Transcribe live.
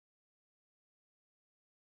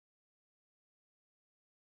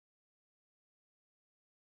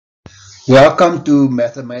Welcome to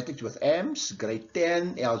Mathematics with AMS, Grade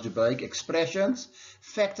 10, Algebraic Expressions,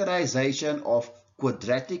 Factorization of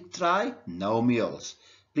Quadratic Trinomials.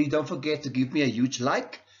 Please don't forget to give me a huge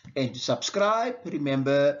like and to subscribe.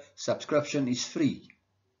 Remember, subscription is free.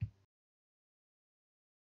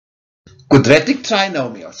 Quadratic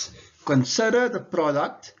Trinomials. Consider the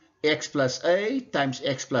product x plus a times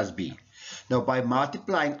x plus b. Now, by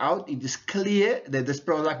multiplying out, it is clear that this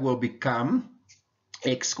product will become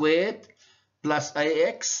x squared plus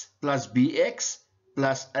ax plus bx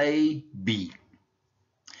plus ab.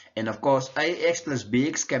 And of course, ax plus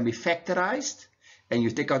bx can be factorized, and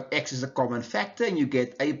you take out x as a common factor and you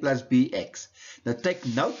get a plus bx. Now take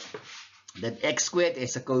note that x squared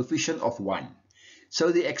is a coefficient of 1.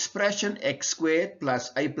 So the expression x squared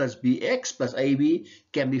plus a plus bx plus ab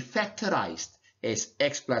can be factorized as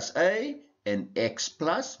x plus a and x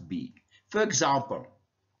plus b. For example,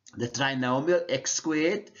 the trinomial x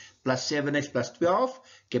squared plus 7x plus 12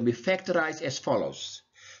 can be factorized as follows.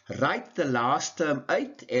 Write the last term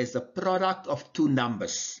 8 as the product of two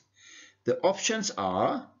numbers. The options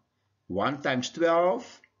are 1 times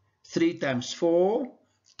 12, 3 times 4,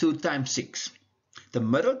 2 times 6. The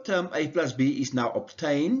middle term a plus b is now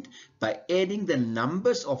obtained by adding the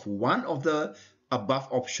numbers of one of the above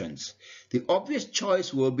options. The obvious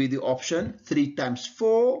choice will be the option 3 times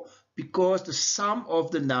 4, because the sum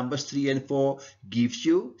of the numbers 3 and 4 gives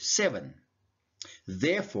you 7.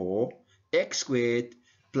 Therefore, x squared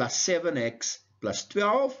plus 7x plus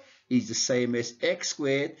 12 is the same as x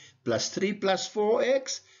squared plus 3 plus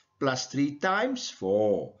 4x plus 3 times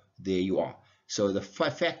 4. There you are. So the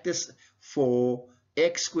factors for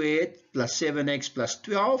x squared plus 7x plus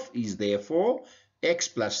 12 is therefore x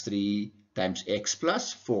plus 3 times x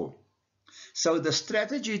plus 4. So the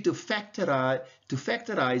strategy to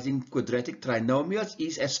factorizing quadratic trinomials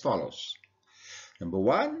is as follows. Number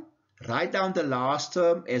 1, write down the last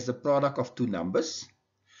term as the product of two numbers.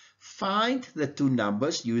 Find the two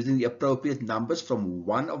numbers using the appropriate numbers from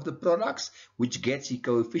one of the products, which gets the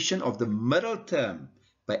coefficient of the middle term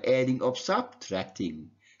by adding or subtracting.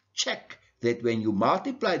 Check that when you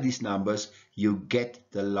multiply these numbers, you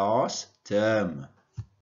get the last term.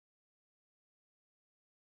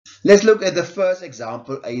 Let's look at the first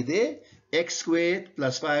example A there, x squared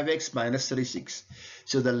plus 5x minus 36.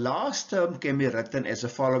 So the last term can be written as the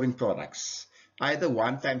following products. Either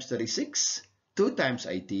 1 times 36, 2 times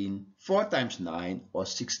 18, 4 times 9, or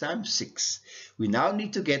 6 times 6. We now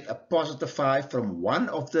need to get a positive 5 from one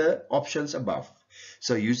of the options above.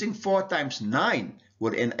 So using 4 times 9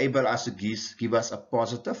 will enable us to give us a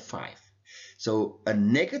positive 5. So a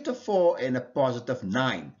negative 4 and a positive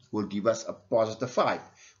 9 will give us a positive 5,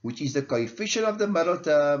 which is the coefficient of the middle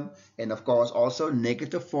term. And of course, also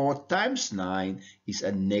negative 4 times 9 is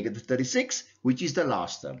a negative 36, which is the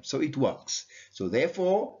last term. So it works. So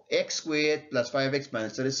therefore, x squared plus 5x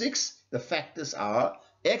minus 36, the factors are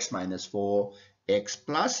x minus 4, x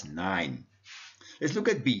plus 9. Let's look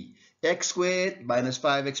at B. X squared minus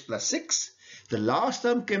 5x plus 6. The last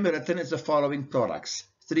term can be written as the following products.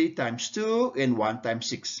 3 times 2 and 1 times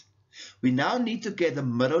 6. We now need to get the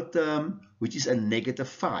middle term, which is a negative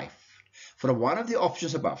 5, from one of the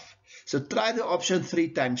options above. So try the option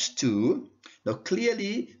 3 times 2. Now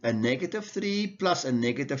clearly, a negative 3 plus a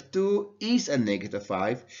negative 2 is a negative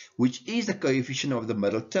 5, which is the coefficient of the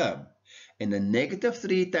middle term. And a negative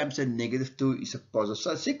 3 times a negative 2 is a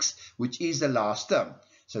positive 6, which is the last term.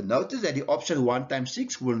 So notice that the option 1 times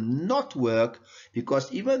 6 will not work, because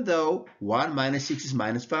even though 1 minus 6 is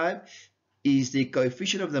minus 5, is the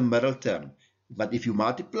coefficient of the middle term. But if you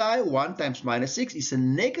multiply, 1 times minus 6 is a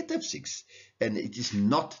negative 6, and it is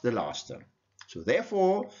not the last term. So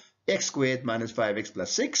therefore, x squared minus 5x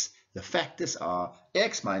plus 6, the factors are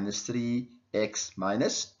x minus 3, x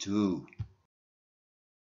minus 2.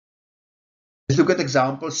 Let's look at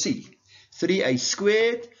example C. 3a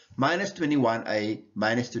squared minus 21a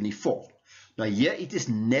minus 24. Now here it is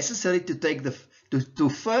necessary to take to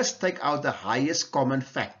first take out the highest common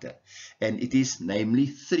factor, and it is namely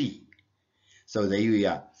 3. So there you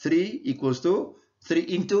are. 3 equals to 3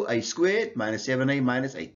 into a squared minus 7a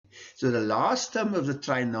minus 8. So the last term of the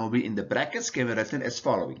trinomial in the brackets can be written as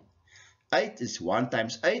following. 8 is 1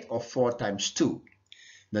 times 8 or 4 times 2.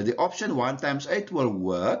 Now the option 1 times 8 will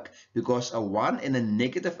work, because a 1 and a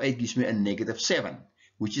negative 8 gives me a negative 7,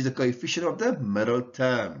 which is the coefficient of the middle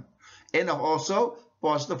term. And also,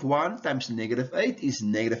 positive 1 times negative 8 is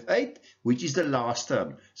negative 8, which is the last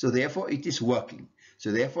term. So therefore, it is working.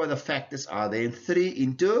 So therefore, the factors are then 3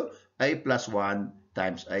 into a plus 1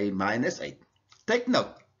 times a minus 8. Take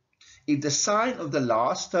note, if the sign of the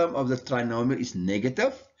last term of the trinomial is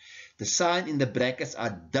negative, the sign in the brackets are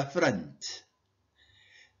different.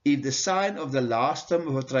 If the sign of the last term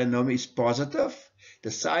of a trinomial is positive, the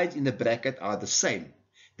signs in the bracket are the same.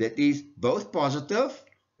 That is, both positive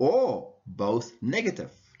or both negative.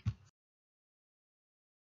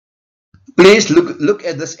 Please look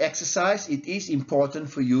at this exercise. It is important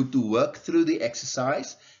for you to work through the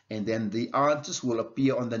exercise, and then the answers will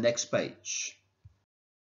appear on the next page.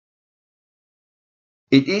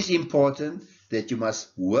 It is important that you must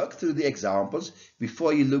work through the examples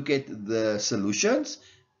before you look at the solutions.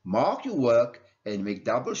 Mark your work and make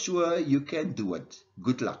double sure you can do it.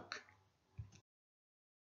 Good luck.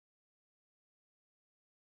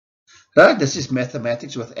 Right, this is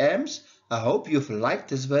Mathematics with AMS. I hope you've liked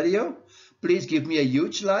this video. Please give me a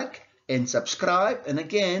huge like and subscribe. And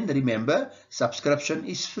again, remember, subscription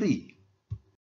is free.